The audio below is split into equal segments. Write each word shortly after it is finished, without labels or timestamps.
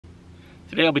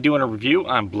Today I'll be doing a review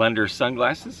on Blender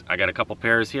sunglasses. I got a couple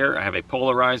pairs here. I have a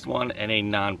polarized one and a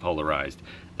non-polarized.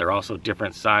 They're also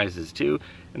different sizes too,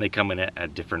 and they come in at a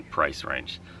different price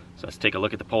range. So let's take a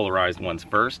look at the polarized ones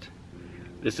first.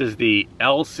 This is the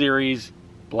L Series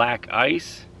Black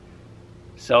Ice.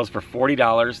 Sells for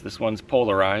 $40. This one's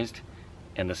polarized,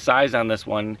 and the size on this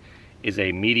one is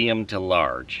a medium to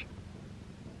large.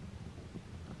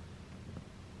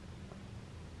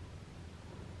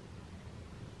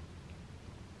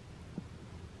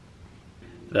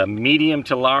 The medium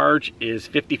to large is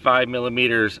 55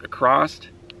 millimeters across.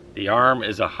 The arm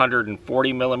is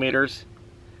 140 millimeters.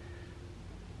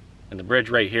 And the bridge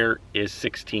right here is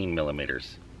 16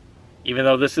 millimeters. Even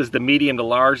though this is the medium to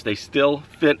large, they still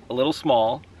fit a little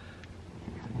small.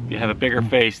 If you have a bigger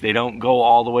face, they don't go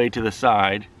all the way to the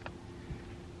side.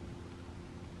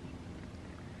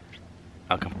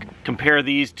 I'll compare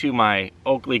these to my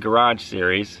Oakley Garage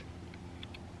series.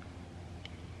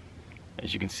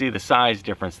 As you can see, the size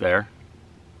difference there.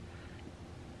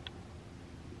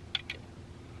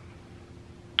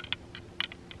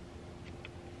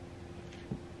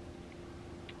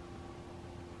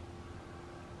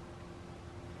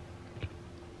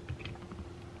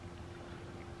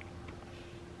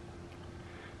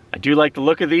 I do like the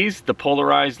look of these. The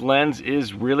polarized lens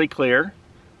is really clear.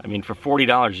 I mean, for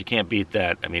 $40 you can't beat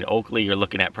that. I mean, Oakley, you're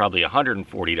looking at probably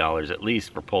 $140 at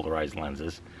least for polarized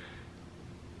lenses.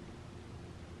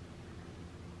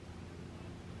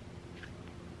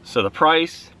 So the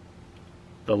price,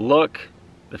 the look,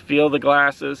 the feel of the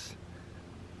glasses,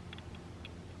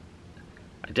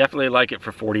 I definitely like it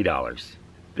for $40.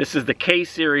 This is the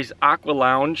K-Series Aqua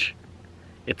Lounge.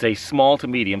 It's a small to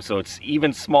medium, so it's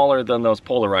even smaller than those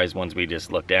polarized ones we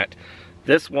just looked at.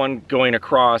 This one going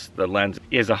across the lens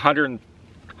is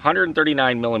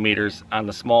 139 millimeters on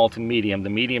the small to medium. The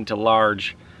medium to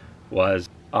large was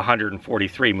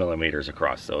 143 millimeters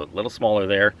across, so a little smaller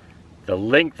there. The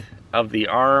length of the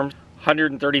arm,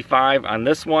 135 on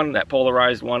this one. That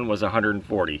polarized one was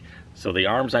 140. So the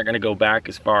arms aren't going to go back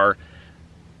as far.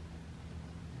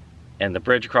 And the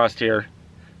bridge across here,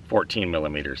 14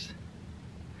 millimeters.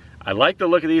 I like the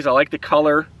look of these. I like the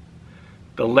color.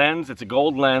 The lens, it's a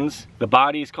gold lens. The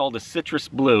body is called a citrus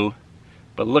blue.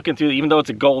 But looking through, even though it's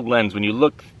a gold lens, when you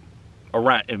look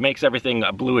around, it makes everything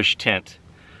a bluish tint.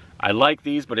 I like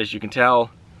these, but as you can tell,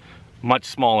 much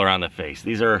smaller on the face.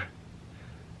 These are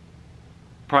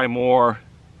probably more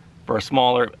for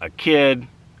a kid,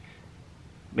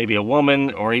 maybe a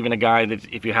woman, or even a guy that,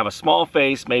 if you have a small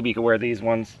face, maybe you can wear these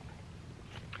ones.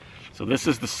 So this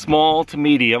is the small to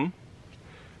medium.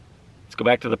 Let's go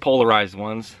back to the polarized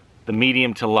ones, the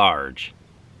medium to large.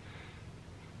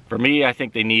 For me, I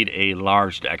think they need a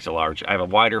large to extra large. I have a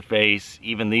wider face,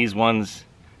 even these ones.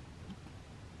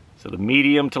 So the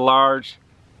medium to large,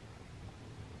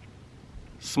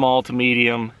 small to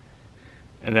medium,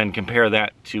 and then compare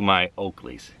that to my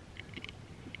Oakleys.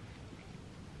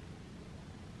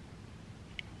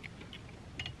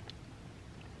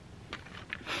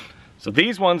 So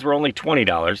these ones were only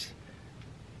 $20.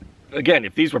 Again,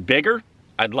 if these were bigger,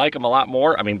 I'd like them a lot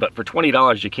more. I mean, but for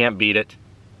 $20, you can't beat it.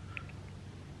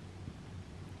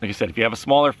 Like I said, if you have a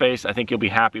smaller face, I think you'll be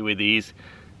happy with these.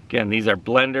 Again, these are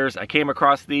blenders. I came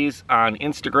across these on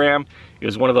Instagram. It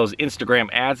was one of those Instagram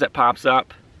ads that pops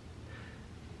up.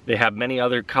 They have many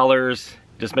other colors.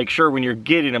 Just make sure when you're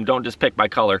getting them, don't just pick by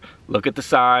color. Look at the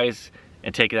size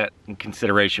and take that in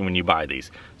consideration when you buy these.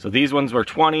 So these ones were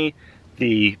 20.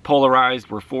 The polarized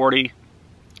were 40.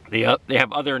 They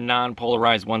have other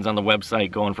non-polarized ones on the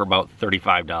website going for about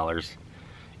 $35.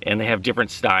 And they have different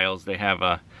styles. They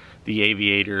have the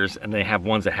aviators, and they have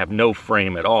ones that have no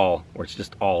frame at all, where it's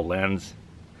just all lens.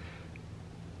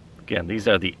 Again, these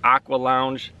are the Aqua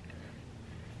Lounge.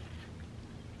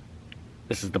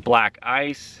 This is the Black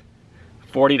Ice,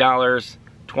 $40,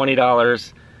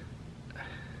 $20.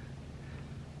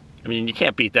 I mean, you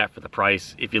can't beat that for the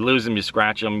price. If you lose them, you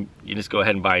scratch them, you just go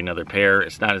ahead and buy another pair.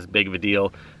 It's not as big of a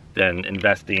deal than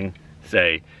investing,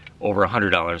 say, over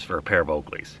 $100 for a pair of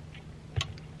Oakleys.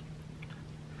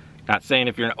 Not saying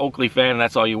if you're an Oakley fan and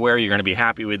that's all you wear, you're gonna be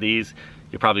happy with these.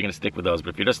 You're probably gonna stick with those.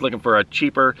 But if you're just looking for a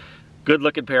cheaper, good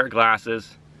looking pair of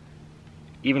glasses,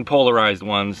 even polarized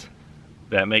ones,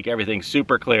 that make everything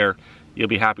super clear, you'll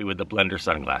be happy with the Blender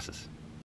sunglasses.